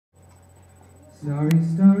Starry,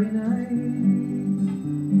 starry night,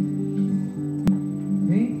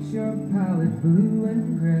 paint your palette blue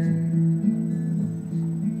and gray.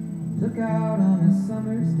 Look out on a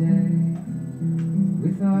summer's day,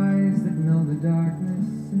 with eyes that know the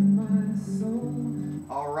darkness in my soul.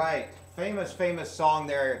 All right, famous song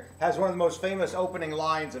there. Has one of the most famous opening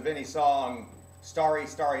lines of any song, Starry,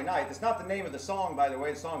 Starry Night. That's not the name of the song, by the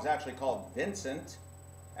way. The song's actually called Vincent,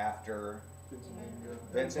 after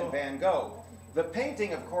Vincent van Gogh. The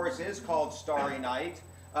painting, of course, is called Starry Night.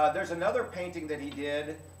 There's another painting that he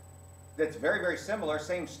did that's very, very similar,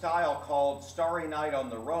 same style, called Starry Night on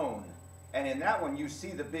the Rhone. And in that one, you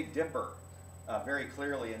see the Big Dipper very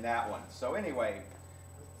clearly in that one. So anyway,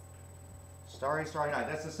 Starry, Starry Night.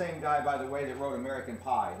 That's the same guy, by the way, that wrote American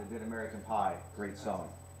Pie, that did American Pie. Great song.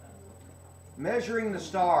 Measuring the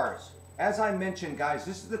stars. As I mentioned, guys,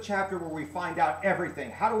 this is the chapter where we find out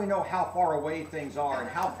everything. How do we know how far away things are and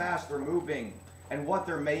how fast they're moving and what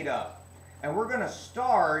they're made of? And we're going to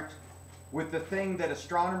start with the thing that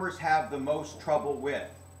astronomers have the most trouble with,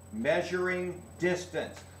 measuring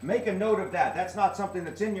distance. Make a note of that. That's not something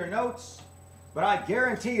that's in your notes, but I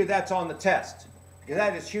guarantee you that's on the test, because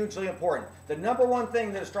that is hugely important. The number one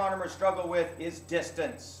thing that astronomers struggle with is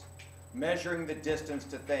distance. Measuring the distance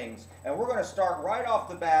to things. And we're going to start right off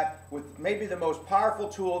the bat with maybe the most powerful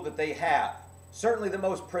tool that they have. Certainly the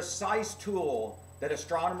most precise tool that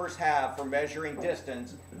astronomers have for measuring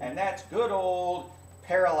distance, and that's good old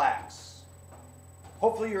parallax.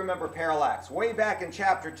 Hopefully you remember parallax. Way back in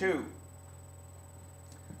chapter 2.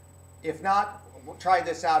 If not, we'll try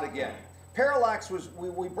this out again. Parallax was,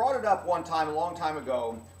 we brought it up one time, a long time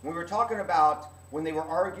ago, when we were talking about when they were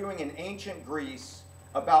arguing in ancient Greece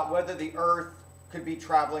about whether the Earth could be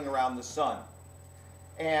traveling around the sun.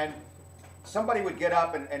 And somebody would get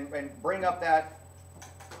up and bring up that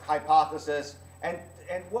hypothesis, and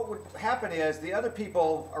what would happen is the other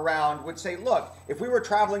people around would say, look, if we were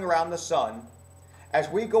traveling around the sun, as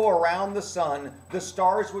we go around the sun, the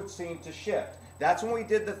stars would seem to shift. That's when we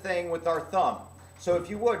did the thing with our thumb. So if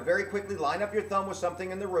you would, very quickly line up your thumb with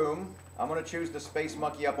something in the room. I'm going to choose the space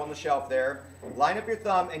monkey up on the shelf there. Line up your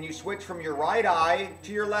thumb and you switch from your right eye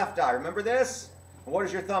to your left eye. Remember this? And what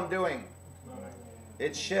is your thumb doing?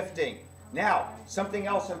 It's shifting. Now, something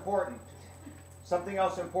else important. Something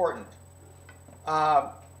else important.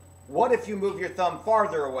 What if you move your thumb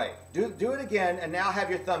farther away? Do it again, and now have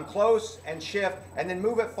your thumb close and shift, and then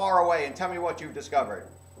move it far away, and tell me what you've discovered.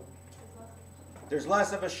 There's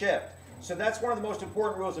less of a shift. So that's one of the most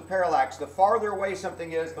important rules of parallax. The farther away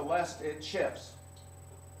something is, the less it shifts.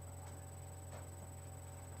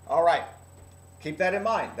 All right. Keep that in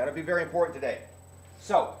mind. That'll be very important today.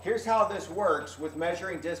 So here's how this works with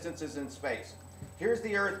measuring distances in space. Here's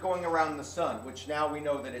the Earth going around the sun, which now we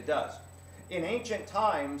know that it does. In ancient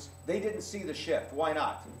times, they didn't see the shift. Why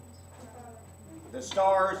not? The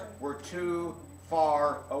stars were too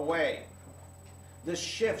far away. The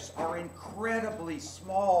shifts are incredibly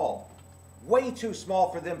small. Way too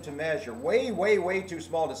small for them to measure. Way, way, way too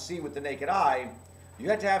small to see with the naked eye. You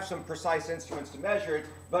have to have some precise instruments to measure it.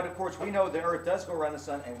 But of course, we know the Earth does go around the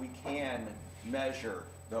sun, and we can measure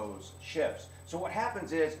those shifts. So what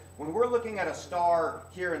happens is, when we're looking at a star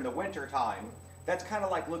here in the winter time, that's kind of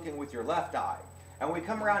like looking with your left eye. And when we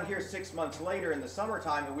come around here 6 months later in the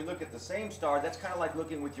summertime and we look at the same star, that's kind of like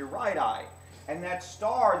looking with your right eye. And that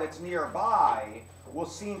star that's nearby will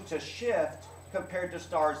seem to shift compared to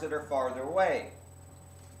stars that are farther away.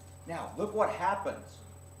 Now, look what happens.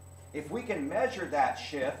 If we can measure that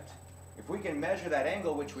shift, if we can measure that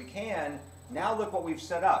angle, which we can, now look what we've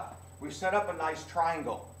set up. We've set up a nice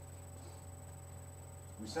triangle.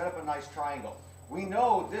 We set up a nice triangle. We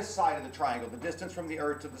know this side of the triangle, the distance from the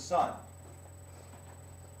Earth to the sun.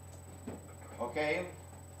 Okay?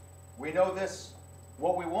 We know this.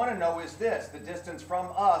 What we want to know is this, the distance from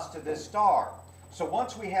us to this star. So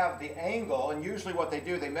once we have the angle, and usually what they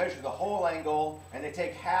do, they measure the whole angle and they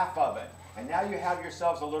take half of it. And now you have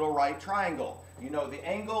yourselves a little right triangle. You know the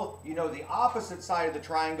angle, you know the opposite side of the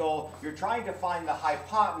triangle. You're trying to find the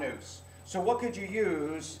hypotenuse. So what could you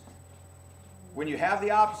use when you have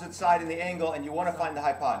the opposite side and the angle and you want to find the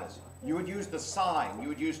hypotenuse? You would use the sine. You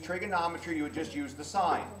would use trigonometry. You would just use the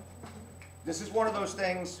sine. This is one of those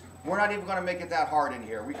things, we're not even going to make it that hard in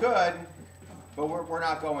here. We could, but we're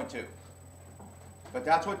not going to. But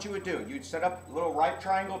that's what you would do. You'd set up a little right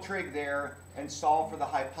triangle trig there and solve for the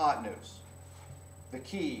hypotenuse. The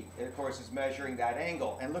key, of course, is measuring that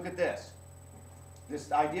angle. And look at this. This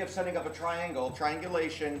idea of setting up a triangle,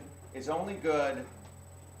 triangulation, is only good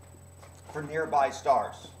for nearby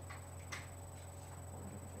stars.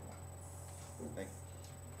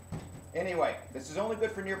 Anyway, this is only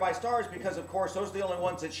good for nearby stars because, of course, those are the only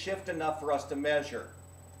ones that shift enough for us to measure.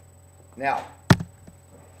 Now,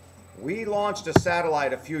 we launched a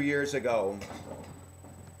satellite a few years ago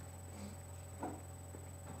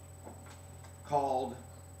called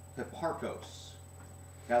Hipparcos.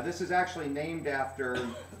 Now, this is actually named after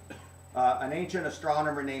an ancient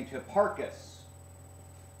astronomer named Hipparchus.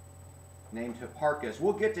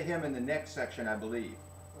 We'll get to him in the next section, I believe.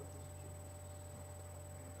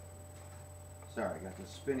 Sorry, I got the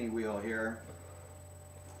spinny wheel here.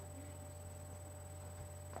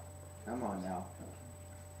 Come on now.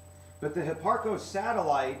 But the Hipparcos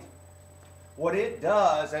satellite, what it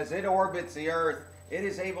does as it orbits the Earth, it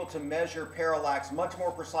is able to measure parallax much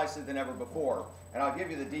more precisely than ever before. And I'll give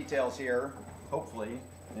you the details here, hopefully,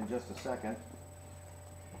 in just a second.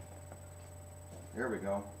 There we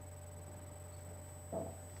go.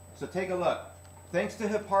 So take a look. Thanks to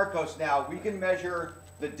Hipparcos now, we can measure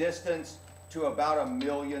the distance to about 1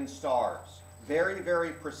 million stars. Very,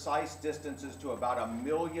 very precise distances to about 1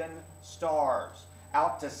 million stars,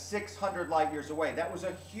 out to 600 light years away. That was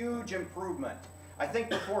a huge improvement. I think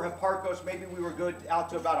before Hipparcos, maybe we were good out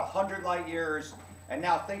to about 100 light years, and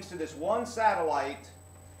now thanks to this one satellite,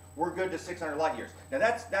 we're good to 600 light years. Now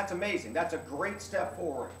that's amazing. That's a great step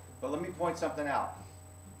forward. But let me point something out.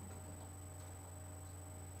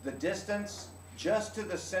 The distance just to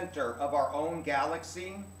the center of our own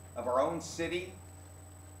galaxy, of our own city,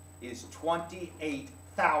 is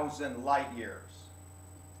 28,000 light years.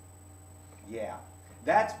 Yeah,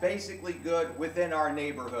 that's basically good within our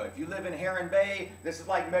neighborhood. If you live in Heron Bay, this is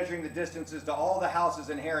like measuring the distances to all the houses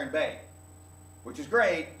in Heron Bay, which is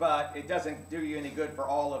great, but it doesn't do you any good for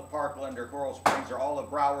all of Parkland or Coral Springs or all of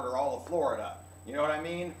Broward or all of Florida. You know what I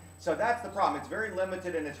mean? So that's the problem. It's very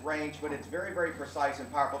limited in its range, but it's very, very precise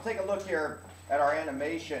and powerful. Take a look here at our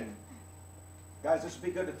animation. Guys, this would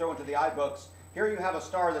be good to throw into the iBooks. Here you have a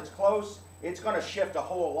star that's close. It's going to shift a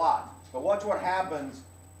whole lot. But watch what happens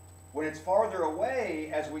when it's farther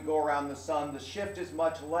away as we go around the sun. The shift is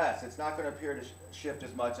much less. It's not going to appear to shift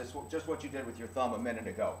as much. It's just what you did with your thumb a minute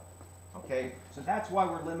ago. Okay, so that's why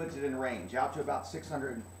we're limited in range, out to about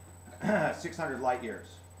 600 light years.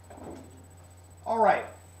 All right.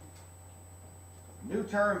 New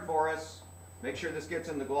term for us. Make sure this gets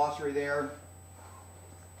in the glossary there.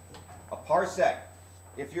 A parsec.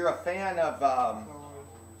 If you're a fan of,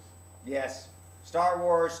 yes, Star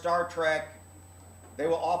Wars, Star Trek, they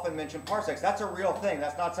will often mention parsecs. That's a real thing.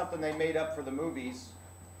 That's not something they made up for the movies.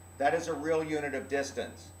 That is a real unit of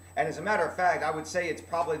distance. And as a matter of fact, I would say it's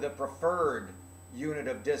probably the preferred unit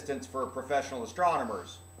of distance for professional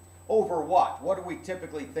astronomers. Over what? What do we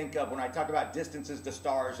typically think of when I talk about distances to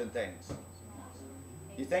stars and things?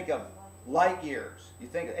 You think of light years. You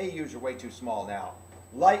think, AUs are way too small now.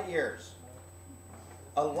 Light years.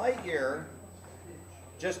 A light year,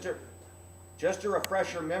 just to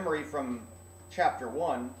refresh your memory from chapter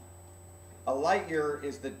 1, a light year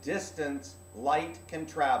is the distance light can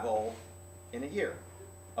travel in a year.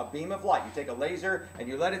 A beam of light. You take a laser and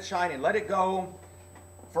you let it shine and let it go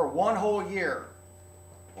for 1 whole year.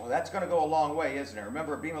 Well, that's going to go a long way, isn't it?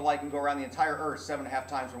 Remember, a beam of light can go around the entire Earth 7.5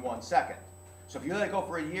 times in 1 second. So if you let it go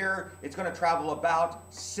for a year, it's going to travel about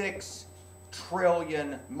 6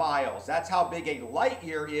 trillion miles. That's how big a light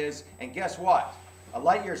year is. And guess what? A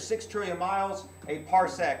light year is 6 trillion miles. A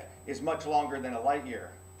parsec is much longer than a light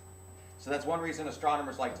year. So that's one reason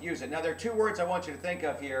astronomers like to use it. Now, there are 2 words I want you to think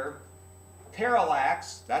of here.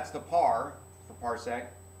 Parallax, that's the par for parsec,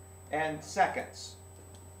 and seconds.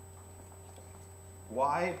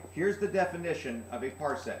 Why? Here's the definition of a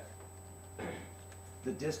parsec.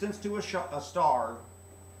 The distance to a star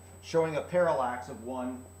showing a parallax of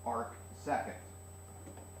 1 arc second.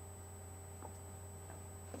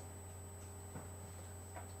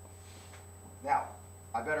 Now,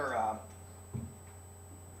 I better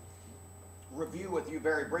review with you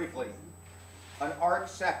very briefly. An arc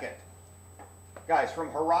second. Guys, from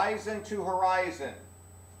horizon to horizon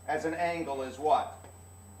as an angle is what?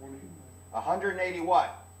 180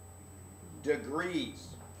 what? Degrees.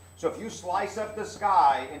 So if you slice up the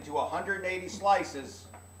sky into 180 slices,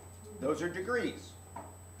 those are degrees.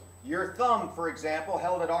 Your thumb, for example,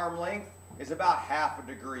 held at arm length, is about half a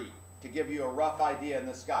degree, to give you a rough idea in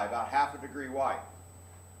the sky, about half a degree wide.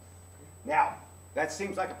 Now, that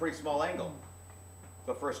seems like a pretty small angle,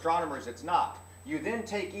 but for astronomers it's not. You then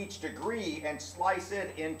take each degree and slice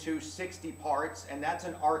it into 60 parts, and that's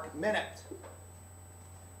an arc minute.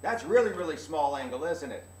 That's really, really small angle,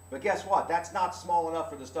 isn't it? But guess what? That's not small enough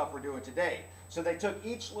for the stuff we're doing today. So they took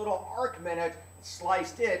each little arc minute,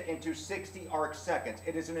 sliced it into 60 arc seconds.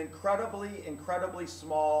 It is an incredibly, incredibly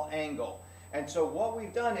small angle. And so what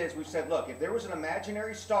we've done is we've said, look, if there was an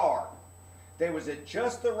imaginary star that was at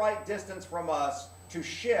just the right distance from us to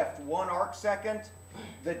shift 1 arc second,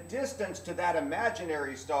 the distance to that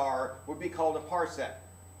imaginary star would be called a parsec.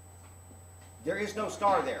 There is no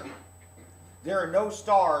star there. There are no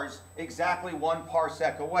stars exactly 1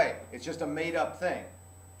 parsec away. It's just a made-up thing.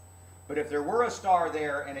 But if there were a star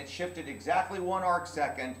there and it shifted exactly 1 arc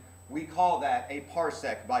second, we call that a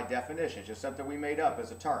parsec by definition. It's just something we made up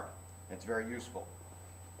as a term. It's very useful.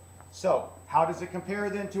 So, how does it compare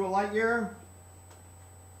then to a light year?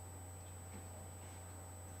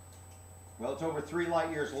 Well, it's over 3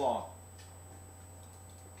 light years long.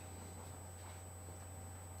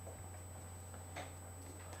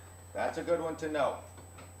 That's a good one to know.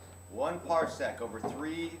 1 parsec over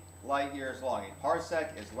 3 light years long. A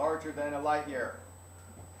parsec is larger than a light year.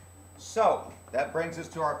 So, that brings us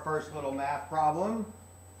to our first little math problem,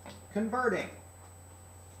 converting.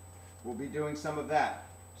 We'll be doing some of that,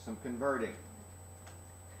 some converting.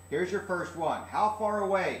 Here's your first one. How far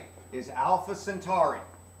away is Alpha Centauri?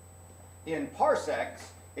 In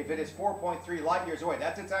parsecs, if it is 4.3 light years away,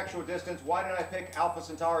 that's its actual distance. Why did I pick Alpha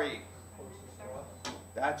Centauri?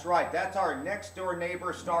 That's right. That's our next door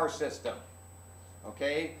neighbor star system.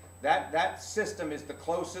 Okay? That system is the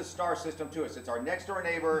closest star system to us. It's our next door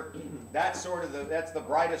neighbor. That's the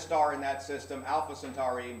brightest star in that system, Alpha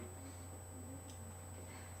Centauri.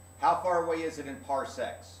 How far away is it in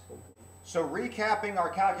parsecs? So recapping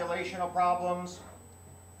our calculational problems,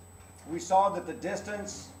 we saw that the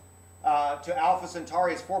distance to Alpha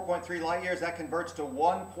Centauri is 4.3 light years. That converts to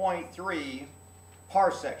 1.3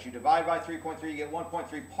 parsecs. You divide by 3.3, you get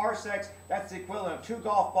 1.3 parsecs. That's the equivalent of 2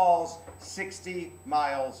 golf balls 60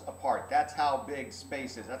 miles apart. That's how big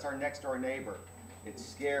space is. That's our next door neighbor. It's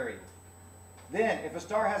scary. Then, if a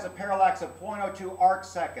star has a parallax of 0.02 arc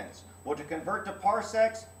seconds, well, to convert to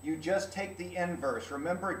parsecs, you just take the inverse.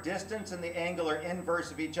 Remember, distance and the angle are inverse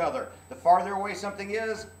of each other. The farther away something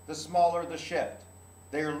is, the smaller the shift.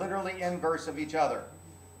 They are literally inverse of each other.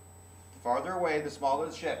 The farther away, the smaller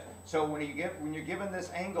the shift. So when you're given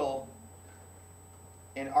this angle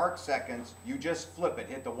in arc seconds, you just flip it.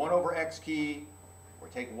 Hit the 1 over x key, or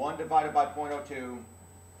take 1 divided by 0.02.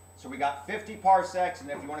 So we got 50 parsecs,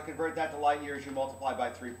 and if you want to convert that to light years, you multiply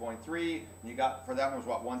by 3.3. And you got, for that one was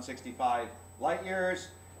what, 165 light years.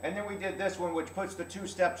 And then we did this one, which puts the 2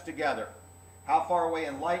 steps together. How far away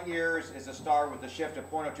in light years is a star with a shift of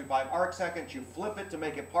 0.025 arc seconds? You flip it to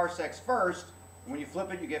make it parsecs first. When you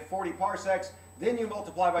flip it, you get 40 parsecs. Then you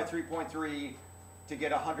multiply by 3.3 to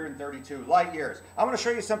get 132 light years. I'm going to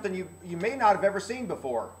show you something you may not have ever seen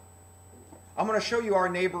before. I'm going to show you our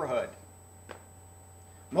neighborhood.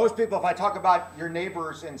 Most people, if I talk about your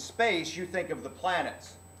neighbors in space, you think of the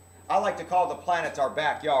planets. I like to call the planets our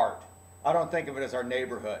backyard. I don't think of it as our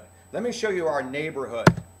neighborhood. Let me show you our neighborhood.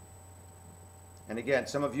 And again,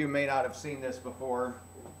 some of you may not have seen this before.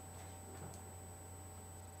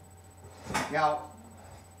 Now,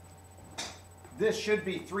 this should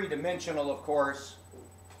be 3-dimensional, of course.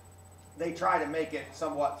 They try to make it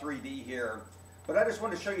somewhat 3D here. But I just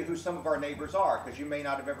want to show you who some of our neighbors are, because you may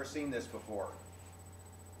not have ever seen this before.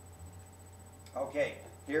 Okay,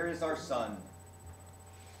 here is our sun.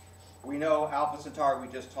 We know Alpha Centauri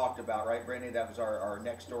we just talked about, right, Brandy? That was our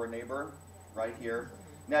next door neighbor right here.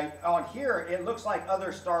 Now, on here, it looks like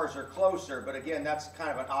other stars are closer, but again, that's kind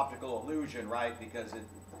of an optical illusion, right? Because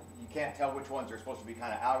you can't tell which ones are supposed to be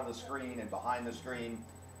kind of out of the screen and behind the screen.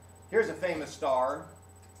 Here's a famous star.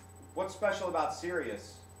 What's special about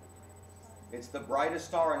Sirius? It's the brightest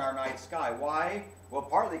star in our night sky. Why? Well,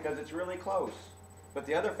 partly because it's really close. But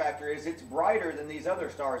the other factor is it's brighter than these other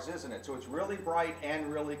stars, isn't it? So it's really bright and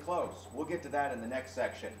really close. We'll get to that in the next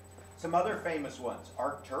section. Some other famous ones.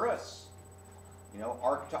 Arcturus. You know,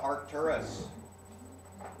 arc to Arcturus.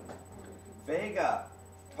 Vega,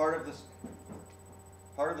 part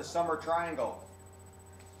of the summer triangle.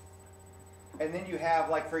 And then you have,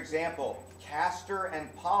 like, for example, Castor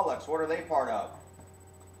and Pollux. What are they part of?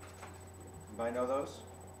 Anybody know those?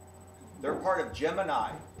 They're part of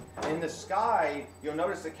Gemini. In the sky, you'll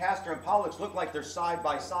notice that Castor and Pollux look like they're side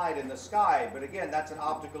by side in the sky. But again, that's an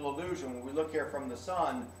optical illusion. When we look here from the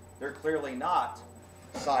sun, they're clearly not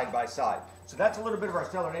side by side. So that's a little bit of our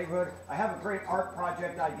stellar neighborhood. I have a great art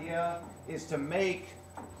project idea, is to make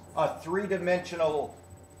a 3-dimensional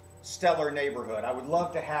stellar neighborhood. I would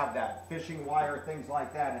love to have that. Fishing wire, things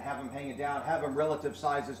like that, and have them hanging down, have them relative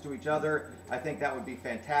sizes to each other. I think that would be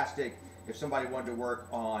fantastic if somebody wanted to work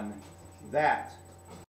on that.